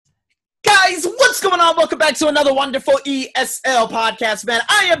Guys, what's going on? Welcome back to another wonderful ESL podcast, man.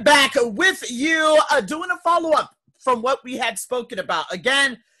 I am back with you doing a follow-up from what we had spoken about.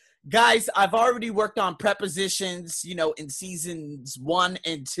 Again, guys, I've already worked on prepositions, in seasons 1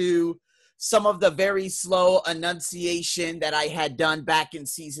 and 2. Some of the very slow enunciation that I had done back in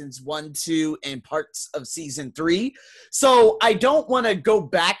seasons 1, 2, and parts of season 3. So I don't want to go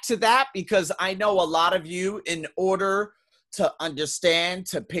back to that because I know a lot of you, in order to understand,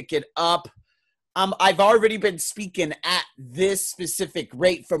 to pick it up, I've already been speaking at this specific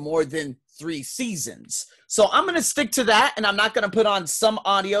rate for more than 3 seasons. So I'm going to stick to that, and I'm not going to put on some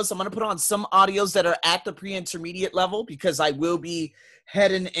audios. I'm going to put on some audios that are at the pre-intermediate level because I will be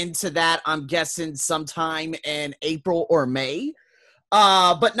heading into that, I'm guessing, sometime in April or May.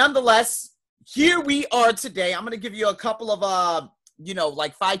 But nonetheless, here we are today. I'm going to give you a couple of,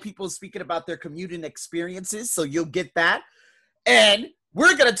 5 people speaking about their commuting experiences, so you'll get that. And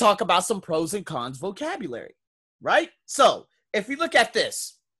we're going to talk about some pros and cons vocabulary, right? So if we look at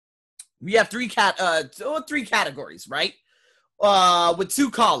this, we have three categories, right? With 2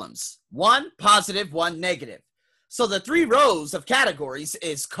 columns, 1 positive, 1 negative. So the 3 rows of categories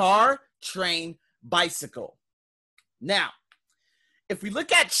is car, train, bicycle. Now, if we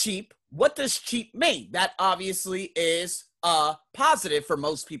look at cheap, what does cheap mean? That obviously is positive for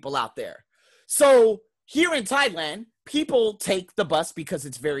most people out there. So here in Thailand, people take the bus because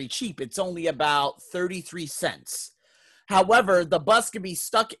it's very cheap. It's only about 33 cents. However, the bus can be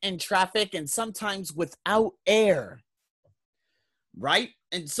stuck in traffic and sometimes without air, right?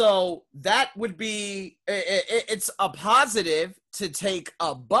 And so that would be, it's a positive to take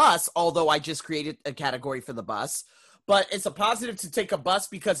a bus, although I just created a category for the bus. But it's a positive to take a bus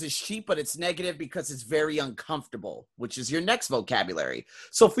because it's cheap, but it's negative because it's very uncomfortable, which is your next vocabulary.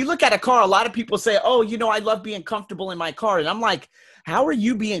 So if we look at a car, a lot of people say, oh, I love being comfortable in my car. And I'm like, how are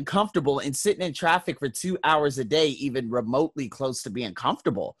you being comfortable and sitting in traffic for 2 hours a day, even remotely close to being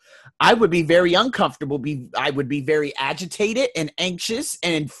comfortable? I would be very uncomfortable. I would be very agitated and anxious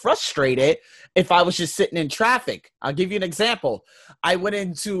and frustrated if I was just sitting in traffic. I'll give you an example. I went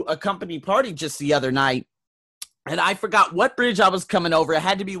into a company party just the other night, and I forgot what bridge I was coming over. It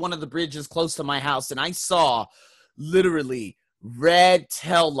had to be one of the bridges close to my house. And I saw literally red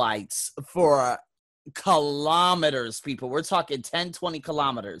taillights for kilometers, people. We're talking 10, 20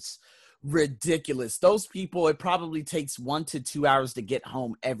 kilometers. Ridiculous. Those people, it probably takes 1 to 2 hours to get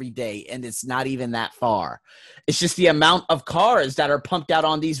home every day. And it's not even that far. It's just the amount of cars that are pumped out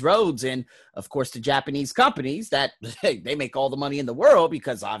on these roads. And of course, the Japanese companies that they make all the money in the world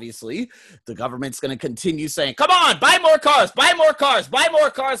because obviously the government's going to continue saying, come on, buy more cars, buy more cars, buy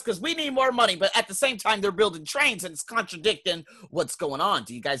more cars because we need more money. But at the same time, they're building trains and it's contradicting what's going on.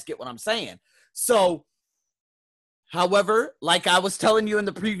 Do you guys get what I'm saying? So, however, like I was telling you in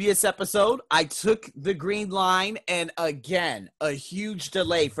the previous episode, I took the green line and again, a huge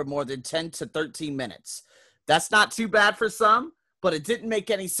delay for more than 10 to 13 minutes. That's not too bad for some, but it didn't make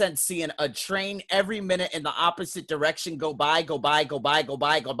any sense seeing a train every minute in the opposite direction go by,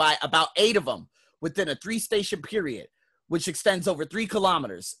 about 8 of them within a 3-station period, which extends over 3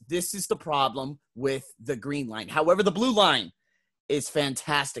 kilometers. This is the problem with the green line. However, the blue line is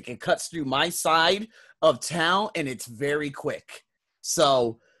fantastic. It cuts through my side of town and it's very quick.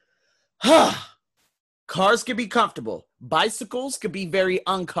 So cars can be comfortable. Bicycles can be very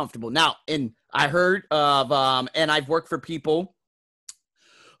uncomfortable. Now, and I heard of, and I've worked for people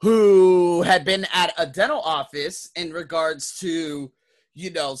who had been at a dental office in regards to,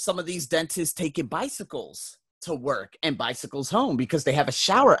 some of these dentists taking bicycles to work and bicycles home because they have a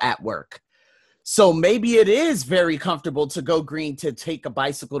shower at work. So maybe it is very comfortable to go green to take a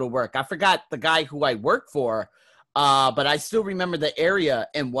bicycle to work. I forgot the guy who I work for, but I still remember the area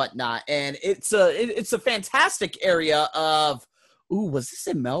and whatnot. And it's a fantastic area of, was this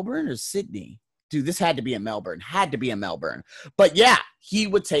in Melbourne or Sydney? Dude, this had to be in Melbourne. But yeah, he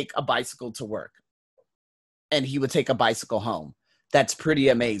would take a bicycle to work and he would take a bicycle home. That's pretty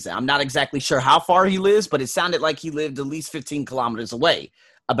amazing. I'm not exactly sure how far he lives, but it sounded like he lived at least 15 kilometers away.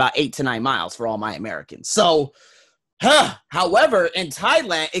 About 8 to 9 miles for all my Americans. So, however, in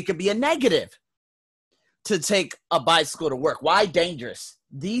Thailand, it could be a negative to take a bicycle to work. Why dangerous?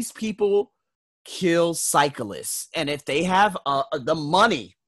 These people kill cyclists. And if they have the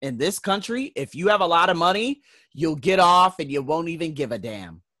money in this country, if you have a lot of money, you'll get off and you won't even give a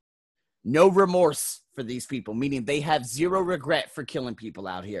damn. No remorse for these people, meaning they have zero regret for killing people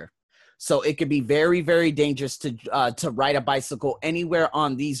out here. So it can be very, very dangerous to ride a bicycle anywhere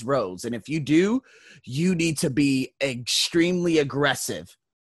on these roads. And if you do, you need to be extremely aggressive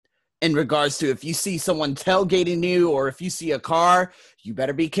in regards to if you see someone tailgating you or if you see a car, you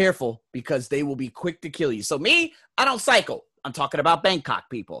better be careful because they will be quick to kill you. So me, I don't cycle. I'm talking about Bangkok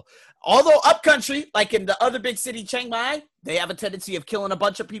people. Although upcountry, like in the other big city, Chiang Mai, they have a tendency of killing a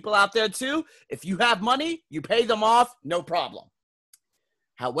bunch of people out there too. If you have money, you pay them off, no problem.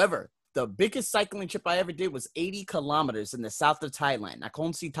 However, the biggest cycling trip I ever did was 80 kilometers in the south of Thailand.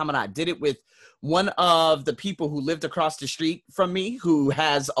 Nakhon Si Thammarat. I did it with one of the people who lived across the street from me who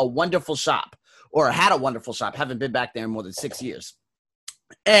has a wonderful shop or had a wonderful shop. Haven't been back there in more than 6 years.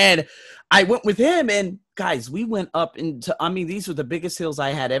 And I went with him, and guys, we went up into, I mean, these were the biggest hills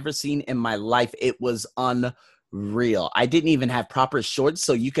I had ever seen in my life. It was unreal. I didn't even have proper shorts,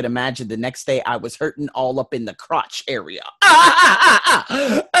 so you could imagine the next day I was hurting all up in the crotch area.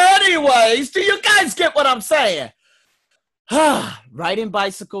 Anyways, do you guys get what I'm saying? Riding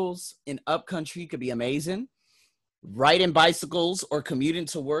bicycles in upcountry could be amazing. Riding bicycles or commuting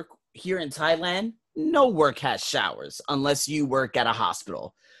to work here in Thailand, no work has showers unless you work at a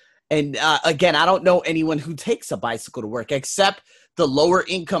hospital. And again, I don't know anyone who takes a bicycle to work except the lower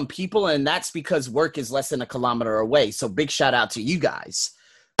income people. And that's because work is less than a kilometer away. So big shout out to you guys.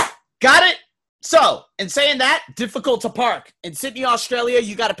 Got it? So in saying that, difficult to park. In Sydney, Australia,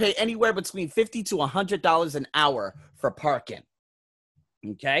 you got to pay anywhere between $50 to $100 an hour for parking.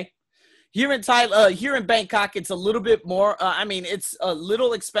 Okay. Here in Bangkok, it's a little bit more. It's a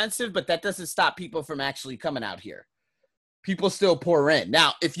little expensive, but that doesn't stop people from actually coming out here. People still pour in.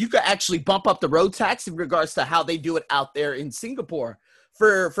 Now, if you could actually bump up the road tax in regards to how they do it out there in Singapore,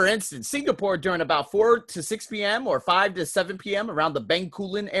 for instance, Singapore during about 4 to 6 p.m. or 5 to 7 p.m. around the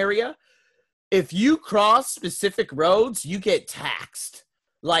Bencoolen area, if you cross specific roads, you get taxed.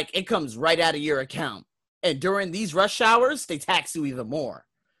 Like it comes right out of your account. And during these rush hours, they tax you even more.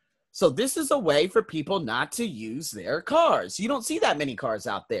 So this is a way for people not to use their cars. You don't see that many cars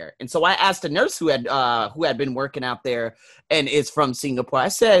out there. And so I asked a nurse who had been working out there and is from Singapore. I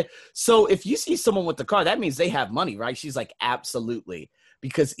said, so if you see someone with a car, that means they have money, right? She's like, absolutely.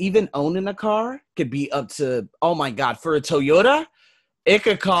 Because even owning a car could be up to, oh my God, for a Toyota, it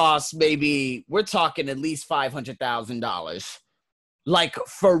could cost maybe, we're talking at least $500,000. Like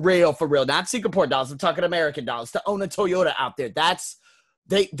for real. Not Singapore dollars. I'm talking American dollars to own a Toyota out there. That's,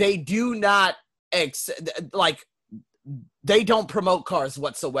 They do not, they don't promote cars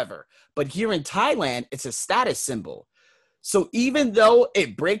whatsoever. But here in Thailand, it's a status symbol. So even though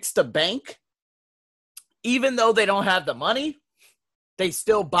it breaks the bank, even though they don't have the money, they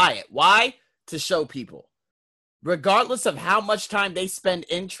still buy it. Why? To show people. Regardless of how much time they spend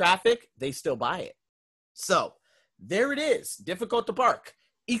in traffic, they still buy it. So there it is. Difficult to park.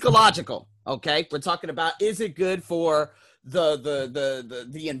 Ecological, okay? We're talking about, is it good for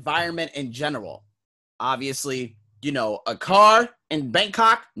the environment in general? Obviously, you know, a car in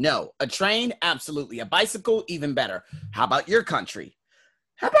Bangkok, no. A train, absolutely. A bicycle, even better. How about your country?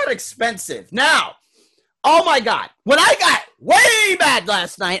 How about expensive? Now, oh my God, when I got way mad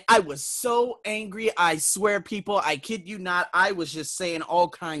last night, I was so angry. I swear, people, I kid you not, I was just saying all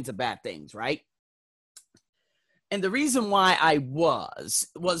kinds of bad things, right? And the reason why I was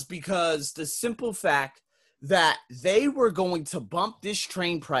because the simple fact that they were going to bump this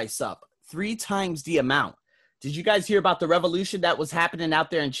train price up 3 times the amount. Did you guys hear about the revolution that was happening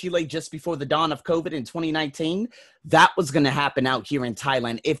out there in Chile just before the dawn of COVID in 2019? That was going to happen out here in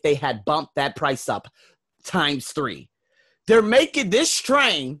Thailand if they had bumped that price up times 3. They're making this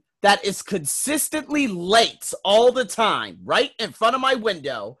train that is consistently late all the time, right in front of my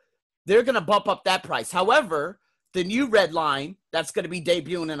window. They're going to bump up that price. However, the new red line that's going to be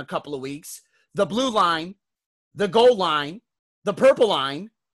debuting in a couple of weeks, the blue line, the gold line, the purple line,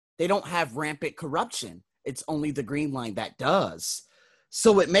 they don't have rampant corruption. It's only the green line that does.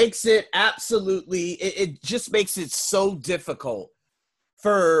 So it makes it absolutely, it just makes it so difficult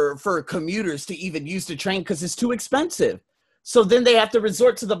for commuters to even use the train because it's too expensive. So then they have to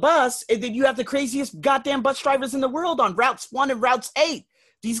resort to the bus, and then you have the craziest goddamn bus drivers in the world on routes 1 and routes 8.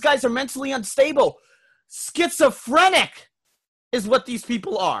 These guys are mentally unstable. Schizophrenic is what these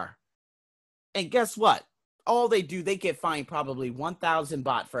people are. And guess what? All they do, they get fined probably 1,000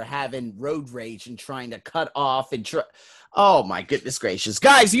 baht for having road rage and trying to cut off and oh my goodness gracious.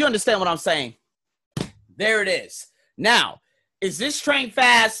 Guys, you understand what I'm saying? There it is. Now, is this train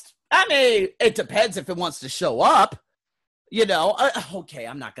fast? I mean, it depends if it wants to show up. You know, okay,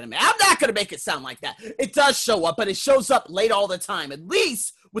 I'm not gonna make it sound like that. It does show up, but it shows up late all the time. At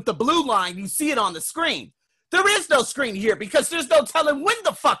least with the blue line, you see it on the screen. There is no screen here because there's no telling when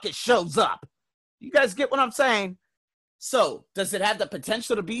the fuck it shows up. You guys get what I'm saying? So, does it have the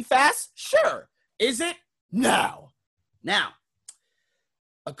potential to be fast? Sure. Is it? No. Now,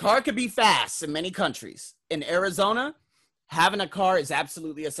 A car could be fast in many countries. In Arizona, having a car is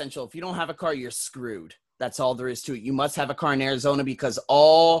absolutely essential. If you don't have a car, you're screwed. That's all there is to it. You must have a car in Arizona because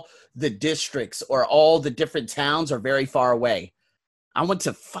all the districts or all the different towns are very far away. I was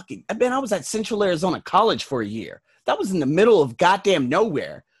at Central Arizona College for a year. That was in the middle of goddamn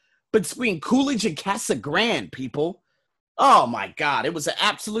nowhere. Between Coolidge and Casa Grande, people. Oh, my God. It was an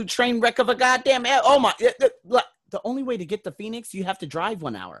absolute train wreck of a goddamn... Oh, my... The only way to get to Phoenix, you have to drive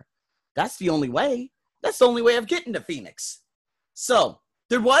 1 hour. That's the only way. That's the only way of getting to Phoenix. So,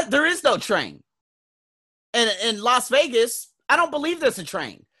 there is no train. And in Las Vegas, I don't believe there's a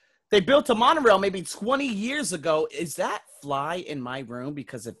train. They built a monorail maybe 20 years ago. Is that fly in my room?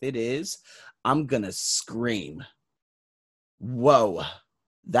 Because if it is, I'm going to scream. Whoa,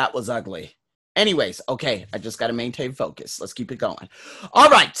 that was ugly. Anyways, okay, I just got to maintain focus. Let's keep it going. All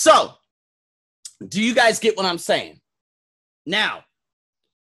right, so do you guys get what I'm saying? Now,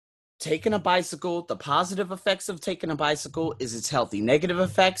 taking a bicycle, the positive effects of taking a bicycle is it's healthy. Negative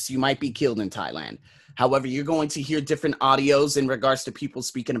effects, you might be killed in Thailand. However, you're going to hear different audios in regards to people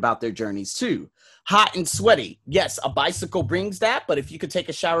speaking about their journeys too. Hot and sweaty. Yes, a bicycle brings that, but if you could take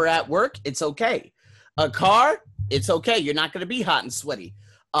a shower at work, it's okay. A car, it's okay. You're not going to be hot and sweaty.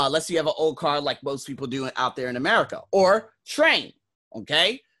 Unless you have an old car like most people do out there in America. Or train,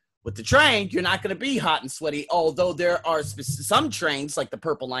 okay? With the train, you're not going to be hot and sweaty, although there are some trains, like the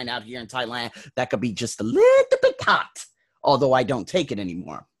Purple Line out here in Thailand, that could be just a little bit hot, although I don't take it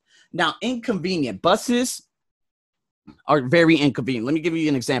anymore. Now, inconvenient. Buses are very inconvenient. Let me give you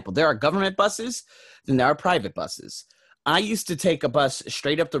an example. There are government buses, then there are private buses. I used to take a bus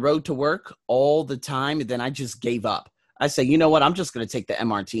straight up the road to work all the time, and then I just gave up. I say, you know what? I'm just going to take the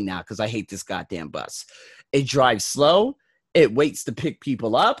MRT now because I hate this goddamn bus. It drives slow. It waits to pick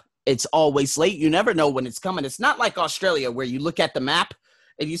people up. It's always late. You never know when it's coming. It's not like Australia where you look at the map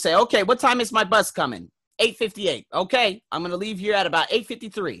and you say, okay, what time is my bus coming? 8:58. Okay, I'm going to leave here at about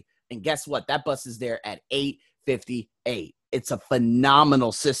 8:53. And guess what? That bus is there at 8:58. It's a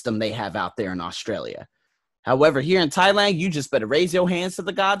phenomenal system they have out there in Australia. However, here in Thailand, you just better raise your hands to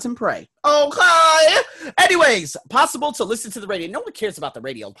the gods and pray. Okay. Anyways, possible to listen to the radio. No one cares about the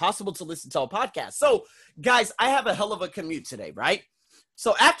radio. Possible to listen to a podcast. So, guys, I have a hell of a commute today, right?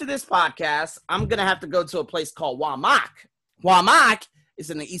 So after this podcast, I'm going to have to go to a place called Wamak. Wamak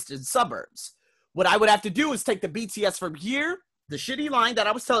is in the eastern suburbs. What I would have to do is take the BTS from here, the shitty line that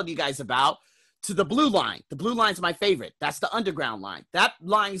I was telling you guys about, to the blue line. The blue line's my favorite. That's the underground line. That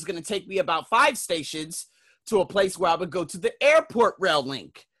line is going to take me about 5 stations to a place where I would go to the airport rail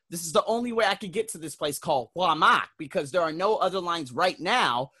link. This is the only way I could get to this place called Wamak because there are no other lines right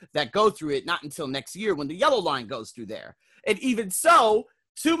now that go through it, not until next year when the yellow line goes through there. And even so,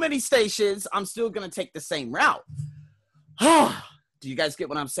 too many stations, I'm still going to take the same route. Do you guys get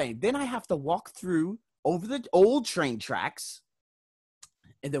what I'm saying? Then I have to walk through over the old train tracks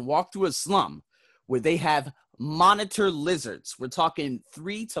and then walk through a slum where they have monitor lizards. We're talking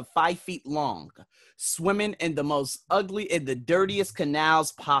 3 to 5 feet long, swimming in the most ugly and the dirtiest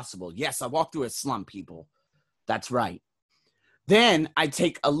canals possible. Yes, I walk through a slum, people. That's right. Then I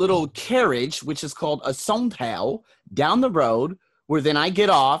take a little carriage, which is called a Songtao, down the road, where then I get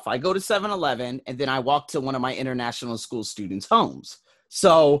off, I go to 7-Eleven, and then I walk to one of my international school students' homes.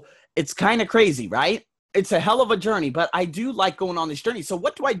 So it's kind of crazy, right? It's a hell of a journey, but I do like going on this journey. So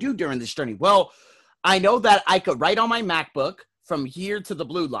what do I do during this journey? Well, I know that I could write on my MacBook from here to the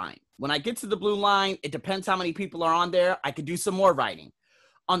blue line. When I get to the blue line, it depends how many people are on there. I could do some more writing.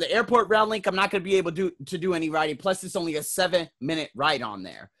 On the airport rail link, I'm not going to be able to do any writing. Plus, it's only a 7-minute ride on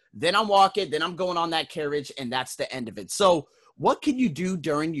there. Then I'm walking. Then I'm going on that carriage, and that's the end of it. So what can you do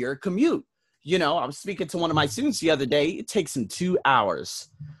during your commute? You know, I was speaking to one of my students the other day. It takes him 2 hours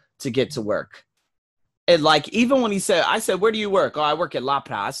to get to work. And, like, even when I said, where do you work? Oh, I work at La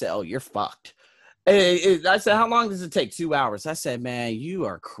Pra. I said, oh, you're fucked. I said, how long does it take? 2 hours. I said, man, you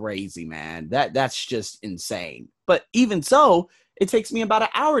are crazy, man. That's just insane. But even so, it takes me about an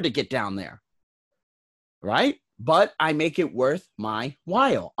hour to get down there, right? But I make it worth my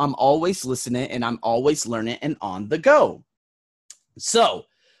while. I'm always listening and I'm always learning and on the go. So,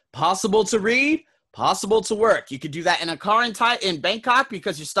 possible to read, possible to work. You could do that in a car in Bangkok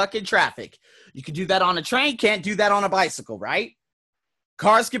because you're stuck in traffic. You could do that on a train, can't do that on a bicycle, right?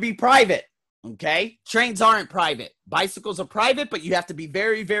 Cars could be private. Okay, trains aren't private. Bicycles are private, but you have to be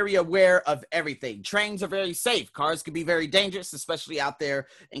very, very aware of everything. Trains are very safe. Cars can be very dangerous, especially out there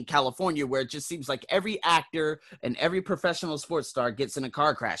in California, where it just seems like every actor and every professional sports star gets in a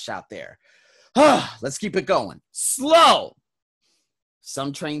car crash out there. Let's keep it going. Slow.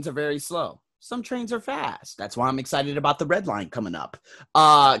 Some trains are very slow. some trains are fast. That's why I'm excited about the red line coming up.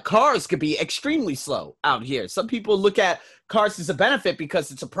 Cars could be extremely slow out here. Some people look at cars as a benefit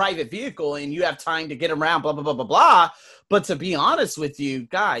because it's a private vehicle and you have time to get around, blah, blah, blah, blah, blah. But to be honest with you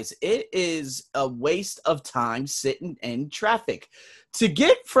guys, it is a waste of time sitting in traffic. To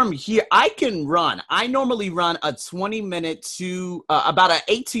get from here, I normally run a 20-minute to about an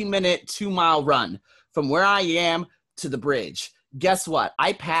 18-minute 2-mile run from where I am to the bridge. Guess what?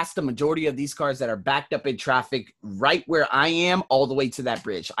 I passed the majority of these cars that are backed up in traffic right where I am all the way to that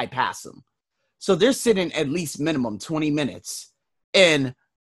bridge. I pass them. So they're sitting at least minimum 20 minutes in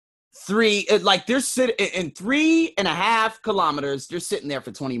they're sitting in 3.5 kilometers. They're sitting there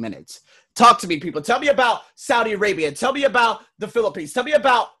for 20 minutes. Talk to me, people. Tell me about Saudi Arabia. Tell me about the Philippines. Tell me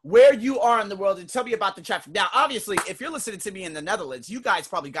about where you are in the world and tell me about the traffic. Now, obviously, if you're listening to me in the Netherlands, you guys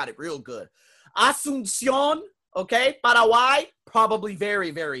probably got it real good. Asuncion, okay, Paraguay, probably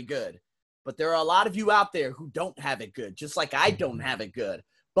very, very good. But there are a lot of you out there who don't have it good, just like I don't have it good.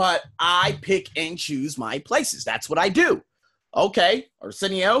 But I pick and choose my places. That's what I do. Okay,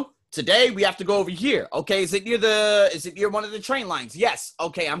 Arsenio, today we have to go over here. Okay, is it near one of the train lines? Yes.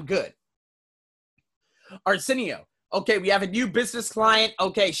 Okay, I'm good. Arsenio, okay, we have a new business client.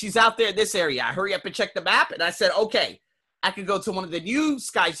 Okay, she's out there in this area. I hurry up and check the map, and I said, okay, I could go to one of the new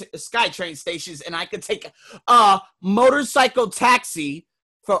SkyTrain stations, and I could take a motorcycle taxi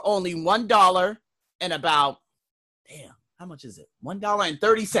for only $1 and about, damn, how much is it?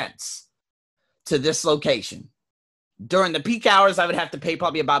 $1.30 to this location. During the peak hours, I would have to pay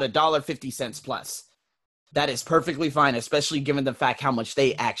probably about $1.50 plus. That is perfectly fine, especially given the fact how much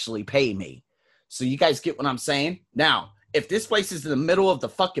they actually pay me. So you guys get what I'm saying? Now, if this place is in the middle of the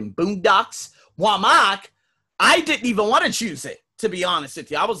fucking boondocks, Wamak, I didn't even want to choose it, to be honest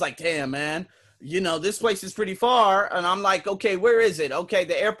with you. I was like, damn, man, this place is pretty far. And I'm like, okay, where is it? Okay,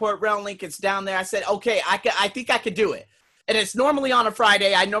 the airport rail link, it's down there. I said, okay, I think I could do it. And it's normally on a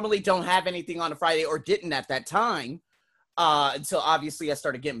Friday. I normally don't have anything on a Friday or didn't at that time until obviously I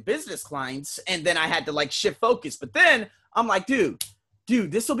started getting business clients. And then I had to shift focus. But then I'm like, dude,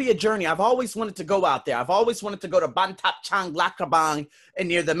 this will be a journey. I've always wanted to go out there. I've always wanted to go to Bantap Chang Lakabang and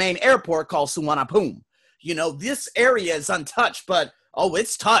near the main airport called Suvarnabhumi. This area is untouched, but,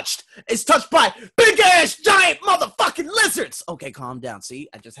 it's touched. It's touched by big-ass, giant motherfucking lizards. Okay, calm down. See,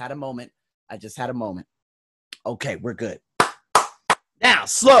 I just had a moment. Okay, we're good. Now,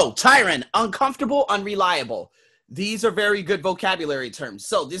 slow, tyrant, uncomfortable, unreliable. These are very good vocabulary terms.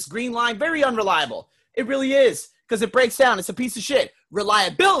 So this green line, very unreliable. It really is, because it breaks down. It's a piece of shit.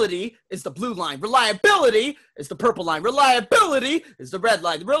 Reliability is the blue line. Reliability is the purple line. Reliability is the red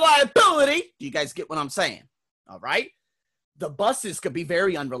line. Reliability. Do you guys get what I'm saying? All right. The buses could be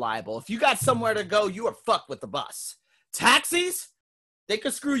very unreliable. If you got somewhere to go, you are fucked with the bus. Taxis, they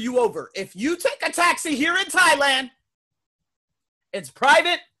could screw you over. If you take a taxi here in Thailand, it's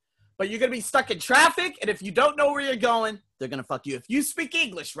private, but you're going to be stuck in traffic. And if you don't know where you're going, they're going to fuck you. If you speak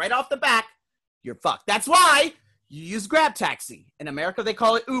English right off the back, you're fucked. That's why you use Grab Taxi. In America, they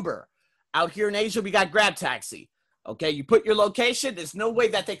call it Uber. Out here in Asia, we got Grab Taxi. Okay, you put your location. There's no way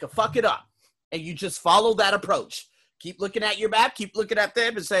that they could fuck it up. And you just follow that approach. Keep looking at your map. Keep looking at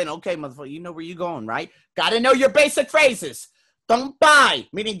them and saying, okay, motherfucker, you know where you're going, right? Got to know your basic phrases. Don't buy,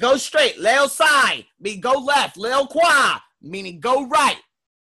 meaning go straight. Leo sai, meaning go left. Leo qua, meaning go right.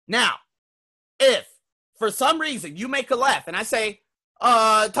 Now, if for some reason you make a left and I say,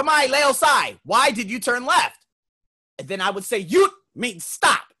 Tamai Leo sai, why did you turn left? And then I would say, you means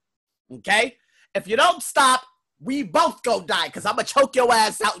stop. Okay? If you don't stop, we both go die because I'm going to choke your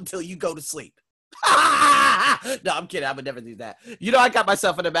ass out until you go to sleep. No, I'm kidding. I would never do that. I got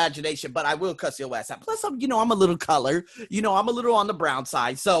myself an imagination, but I will cuss your ass out. Plus, I'm a little color. I'm a little on the brown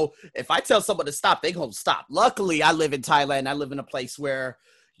side. So if I tell someone to stop, they going to stop. Luckily, I live in Thailand. I live in a place where,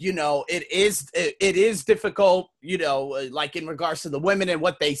 it is difficult, like in regards to the women and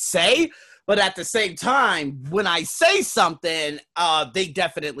what they say. But at the same time, when I say something, they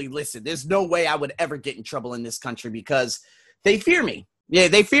definitely listen. There's no way I would ever get in trouble in this country because they fear me. Yeah,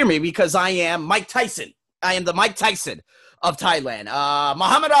 they fear me because I am Mike Tyson. I am the Mike Tyson of Thailand.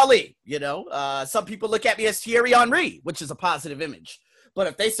 Muhammad Ali, some people look at me as Thierry Henry, which is a positive image. But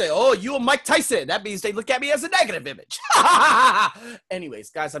if they say, oh, you are Mike Tyson, that means they look at me as a negative image. Anyways,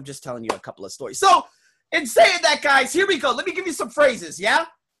 guys, I'm just telling you a couple of stories. So in saying that, guys, here we go. Let me give you some phrases, yeah?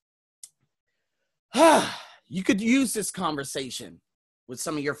 You could use this conversation with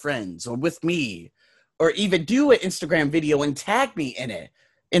some of your friends or with me, or even do an Instagram video and tag me in it,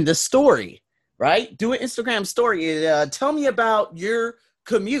 in the story, right? Do an Instagram story. Tell me about your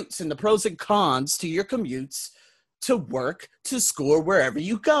commutes and the pros and cons to your commutes to work, to school, wherever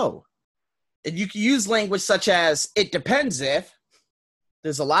you go. And you can use language such as, it depends if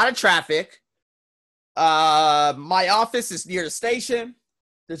there's a lot of traffic. My office is near the station.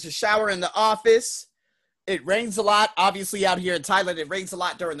 There's a shower in the office. It rains a lot. Obviously, out here in Thailand, it rains a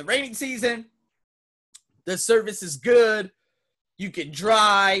lot during the raining season. The service is good. You can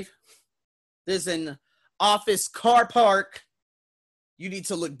drive. There's an office car park. You need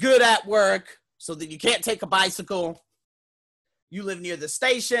to look good at work so that you can't take a bicycle. You live near the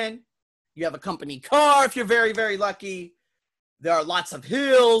station. You have a company car if you're very, very lucky. There are lots of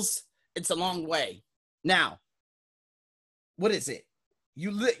hills. It's a long way. Now, what is it?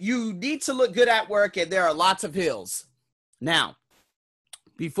 You need to look good at work, and there are lots of hills. Now,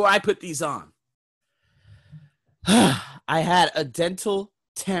 before I put these on, I had a dental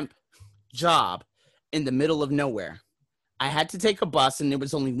temp job in the middle of nowhere. I had to take a bus, and there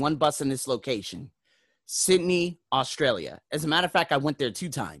was only one bus in this location. Sydney, Australia. As a matter of fact, I went there 2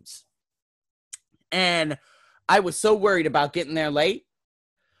 times. And I was so worried about getting there late.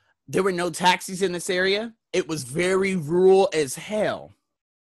 There were no taxis in this area. It was very rural as hell.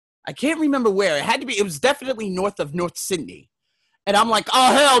 I can't remember where. It was definitely north of North Sydney. And I'm like,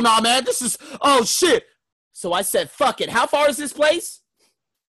 oh, hell no, man. Oh, shit. So I said, fuck it. How far is this place?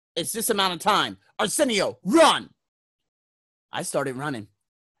 It's this amount of time. Arsenio, run. I started running.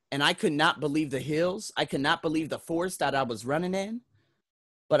 And I could not believe the hills. I could not believe the forest that I was running in.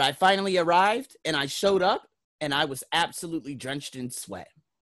 But I finally arrived, and I showed up, and I was absolutely drenched in sweat.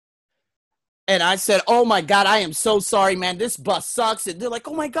 And I said, oh, my God, I am so sorry, man. This bus sucks. And they're like,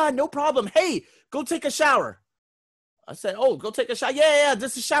 oh, my God, no problem. Hey, go take a shower. I said, oh, go take a shower. Yeah,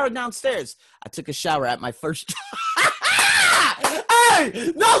 there's a shower downstairs. I took a shower at my first. Hey,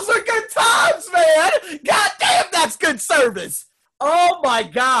 those are good times, man. God damn, that's good service. Oh, my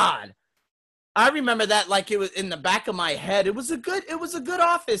God. I remember that like it was in the back of my head. It was a good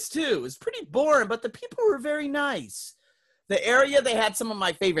office, too. It was pretty boring, but the people were very nice. The area, they had some of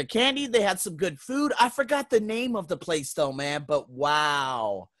my favorite candy. They had some good food. I forgot the name of the place, though, man. But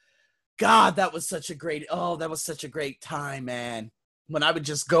wow. God, that was such a great time, man. When I would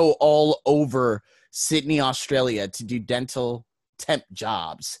just go all over Sydney, Australia to do dental temp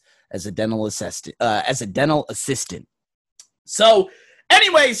jobs as a dental assistant. So,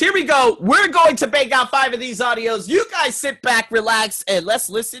 anyways, here we go. We're going to bang out 5 of these audios. You guys sit back, relax, and let's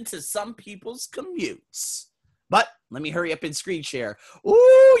listen to some people's commutes. But let me hurry up and screen share.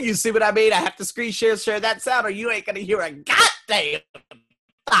 Ooh, you see what I mean? I have to screen share that sound, or you ain't going to hear a goddamn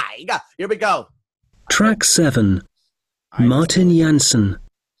thing. Here we go. Track 7. Martin Jansen.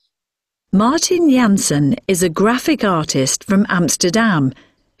 Martin Jansen is a graphic artist from Amsterdam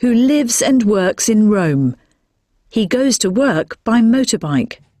who lives and works in Rome. He goes to work by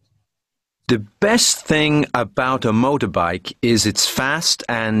motorbike. The best thing about a motorbike is it's fast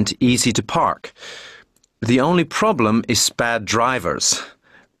and easy to park. The only problem is bad drivers.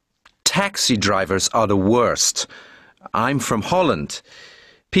 Taxi drivers are the worst. I'm from Holland.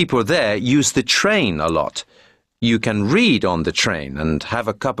 People there use the train a lot. You can read on the train and have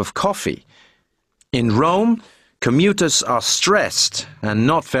a cup of coffee. In Rome, commuters are stressed and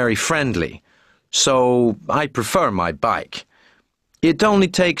not very friendly. So I prefer my bike. It only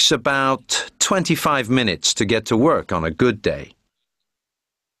takes about 25 minutes to get to work on a good day.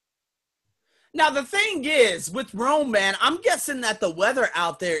 Now, the thing is, with Rome, man, I'm guessing that the weather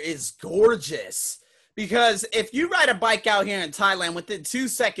out there is gorgeous. Because if you ride a bike out here in Thailand, within 2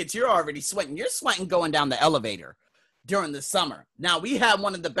 seconds, you're already sweating. You're sweating going down the elevator during the summer. Now, we have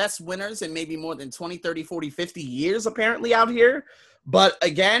one of the best winters in maybe more than 20, 30, 40, 50 years, apparently, out here. But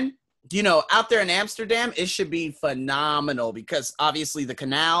again, you know, out there in Amsterdam, it should be phenomenal because obviously the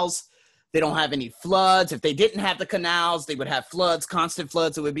canals, they don't have any floods. If they didn't have the canals, they would have floods, constant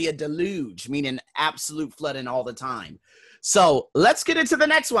floods. It would be a deluge, meaning absolute flooding all the time. So let's get into the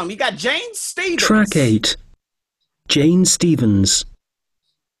next one. We got Jane Stevens. Track 8. Jane Stevens.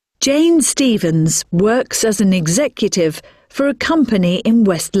 Jane Stevens works as an executive for a company in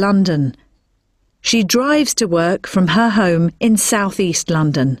West London. She drives to work from her home in southeast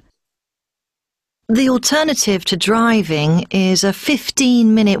London. The alternative to driving is a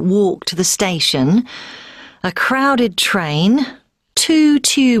 15-minute walk to the station, a crowded train, 2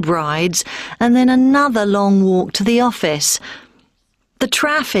 tube rides, and then another long walk to the office. The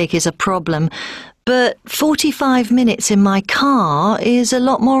traffic is a problem, but 45 minutes in my car is a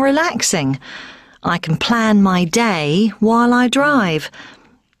lot more relaxing. I can plan my day while I drive.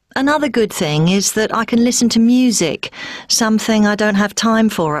 Another good thing is that I can listen to music, something I don't have time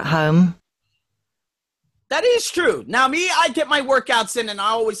for at home. That is true. Now, me, I get my workouts in, and I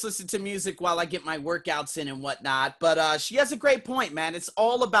always listen to music while I get my workouts in and whatnot. But she has a great point, man. It's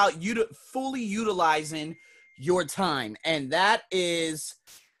all about fully utilizing your time, and that is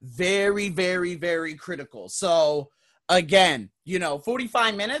very, very, very critical. So, again,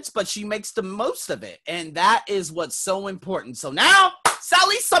 45 minutes, but she makes the most of it, and that is what's so important. So now,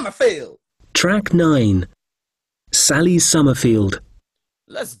 Sally Summerfield. Track 9. Sally Summerfield.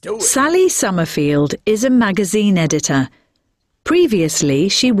 Let's do it. Sally Summerfield is a magazine editor. Previously,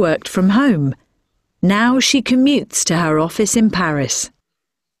 she worked from home. Now she commutes to her office in Paris.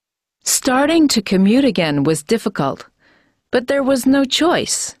 Starting to commute again was difficult, but there was no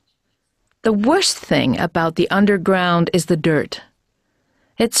choice. The worst thing about the underground is the dirt.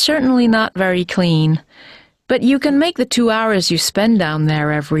 It's certainly not very clean, but you can make the 2 hours you spend down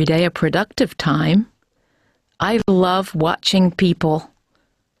there every day a productive time. I love watching people.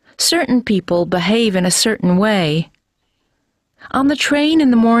 Certain people behave in a certain way. On the train in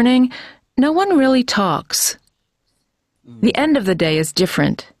the morning, no one really talks. The end of the day is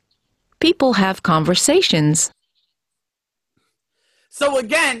different. People have conversations. So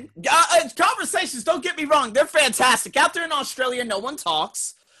again, conversations, don't get me wrong, they're fantastic. Out there in Australia, no one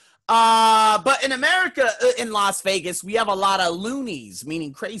talks. But in America, in Las Vegas, we have a lot of loonies,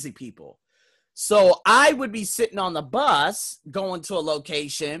 meaning crazy people. So I would be sitting on the bus going to a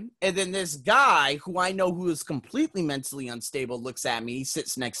location, and then this guy who I know who is completely mentally unstable looks at me,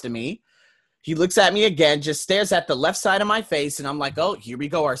 sits next to me. He looks at me again, just stares at the left side of my face, and I'm like, oh, here we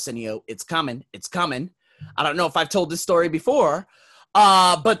go, Arsenio. It's coming. It's coming. I don't know if I've told this story before,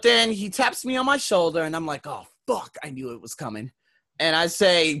 but then he taps me on my shoulder, and I'm like, oh, fuck, I knew it was coming. And I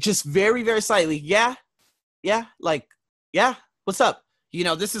say, just very, very slightly, yeah, what's up?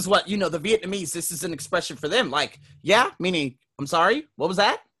 This is what, the Vietnamese, this is an expression for them. Like, yeah, meaning, I'm sorry, what was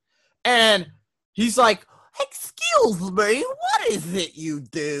that? And he's like, excuse me, what is it you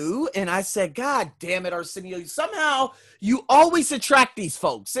do? And I said, God damn it, Arsenio, somehow you always attract these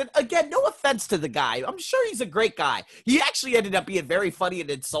folks. And again, no offense to the guy. I'm sure he's a great guy. He actually ended up being very funny and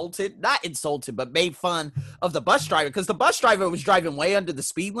not insulted, but made fun of the bus driver, because the bus driver was driving way under the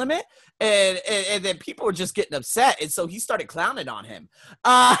speed limit, and then people were just getting upset. And so he started clowning on him.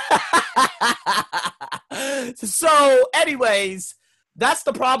 So anyways, that's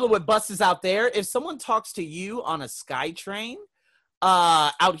the problem with buses out there. If someone talks to you on a SkyTrain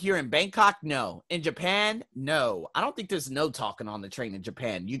out here in Bangkok, no. In Japan, no. I don't think there's no talking on the train in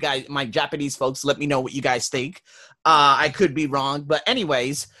Japan. You guys, my Japanese folks, let me know what you guys think. I could be wrong. But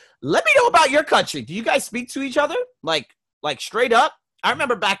anyways, let me know about your country. Do you guys speak to each other? Like straight up? I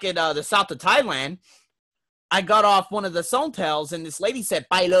remember back in the south of Thailand, I got off one of the Songtels, and this lady said,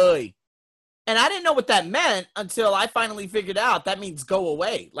 "Pai loi." And I didn't know what that meant until I finally figured out that means go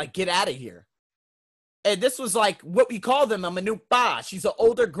away, like get out of here. And this was like what we call them, a manuk ba. She's an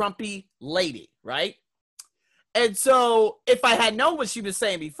older, grumpy lady, right? And so if I had known what she was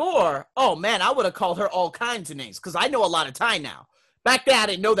saying before, oh man, I would have called her all kinds of names, because I know a lot of Thai now. Back then, I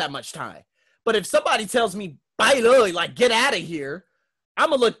didn't know that much Thai. But if somebody tells me, "Pai loi," like get out of here, I'm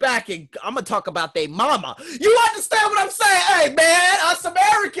going to look back and I'm going to talk about their mama. You understand what I'm saying? Hey, man, us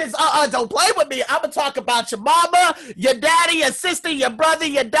Americans, don't play with me. I'm going to talk about your mama, your daddy, your sister, your brother,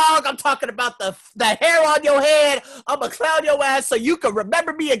 your dog. I'm talking about the hair on your head. I'm going to clown your ass so you can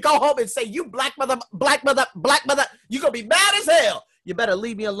remember me and go home and say, you black mother, black mother, black mother. You're going to be mad as hell. You better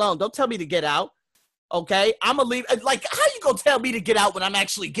leave me alone. Don't tell me to get out, okay? I'm going to leave. Like, how you going to tell me to get out when I'm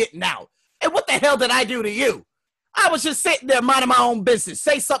actually getting out? And what the hell did I do to you? I was just sitting there minding my own business.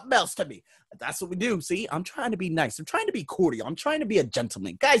 Say something else to me. That's what we do. See, I'm trying to be nice. I'm trying to be cordial. I'm trying to be a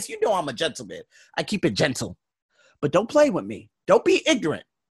gentleman. Guys, you know I'm a gentleman. I keep it gentle. But don't play with me. Don't be ignorant.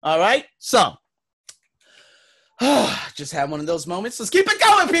 All right? So, just had one of those moments. Let's keep it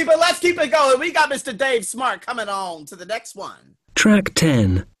going, people. Let's keep it going. We got Mr. Dave Smart coming on to the next one. Track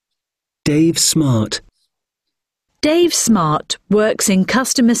 10. Dave Smart. Dave Smart works in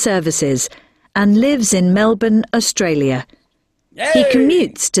customer services and lives in Melbourne, Australia. Yay! He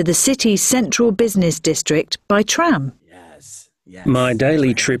commutes to the city's central business district by tram. Yes. My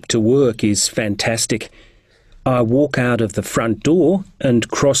daily trip to work is fantastic. I walk out of the front door and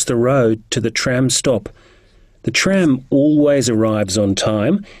cross the road to the tram stop. The tram always arrives on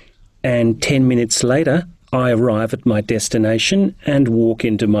time, and 10 minutes later I arrive at my destination and walk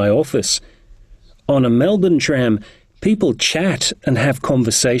into my office. On a Melbourne tram, people chat and have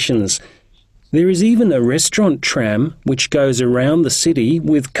conversations. There is even a restaurant tram which goes around the city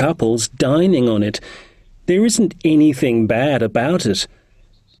with couples dining on it. There isn't anything bad about it.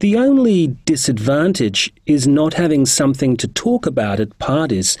 The only disadvantage is not having something to talk about at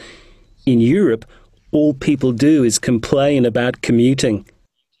parties. In Europe, All people do is complain about commuting.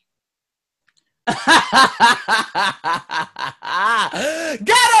 God,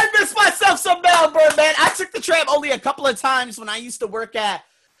 I miss myself some Melbourne, man. I took the tram only a couple of times when I used to work at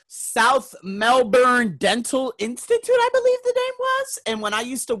South Melbourne Dental Institute, I believe the name was. And when I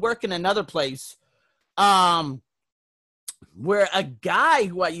used to work in another place, where a guy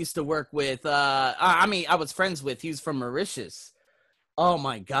who I used to work with, I was friends with, he was from Mauritius. Oh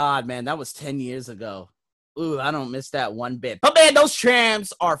my God, man, that was 10 years ago. Ooh, I don't miss that one bit. But man, those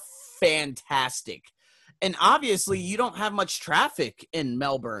trams are fantastic. And obviously you don't have much traffic in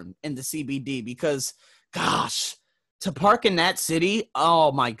Melbourne in the CBD because, gosh, to park in that city,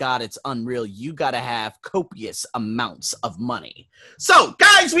 oh my God, it's unreal. You got to have copious amounts of money. So,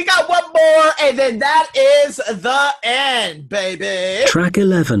 guys, we got one more, and then that is the end, baby. Track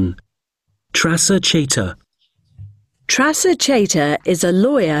 11. Trasa Chater. Trasa Chater is a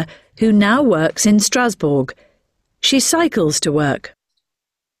lawyer who now works in Strasbourg. She cycles to work.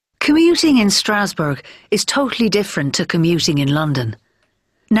 Commuting in Strasbourg is totally different to commuting in London.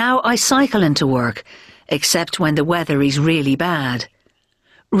 Now I cycle into work, except when the weather is really bad.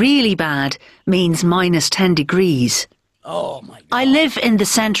 Really bad means minus 10 degrees. Oh my God. I live in the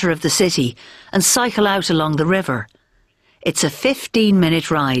centre of the city and cycle out along the river. It's a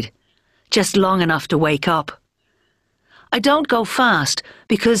 15-minute ride, just long enough to wake up. I don't go fast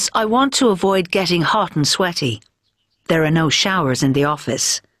because I want to avoid getting hot and sweaty. There are no showers in the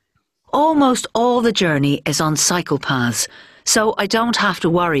office. Almost all the journey is on cycle paths, so I don't have to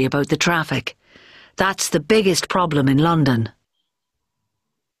worry about the traffic. That's the biggest problem in London.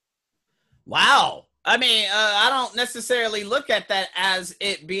 Wow. I mean, I don't necessarily look at that as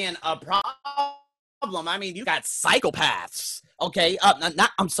it being a problem. I mean, you got psychopaths, okay?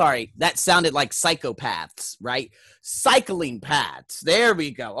 I'm sorry. That sounded like psychopaths, right? Cycling paths. There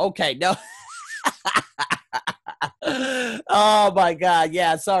we go. Okay, no. Oh my God.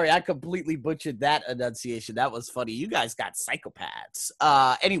 Yeah, sorry. I completely butchered that enunciation. That was funny. You guys got psychopaths.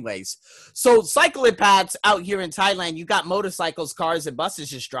 Anyways, so cycling paths out here in Thailand, you got motorcycles, cars, and buses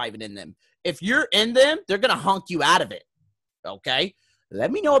just driving in them. If you're in them, they're going to honk you out of it. Okay?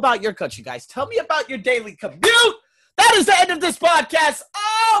 Let me know about your country, guys. Tell me about your daily commute. That is the end of this podcast.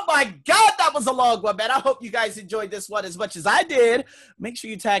 Oh my God, that was a long one, man. I hope you guys enjoyed this one as much as I did. Make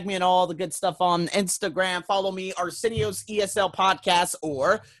sure you tag me in all the good stuff on Instagram. Follow me, Arsenio's ESL Podcast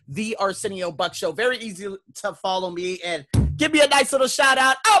or The Arsenio Buck Show. Very easy to follow me and give me a nice little shout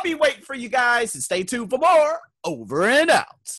out. I'll be waiting for you guys and stay tuned for more. Over and out.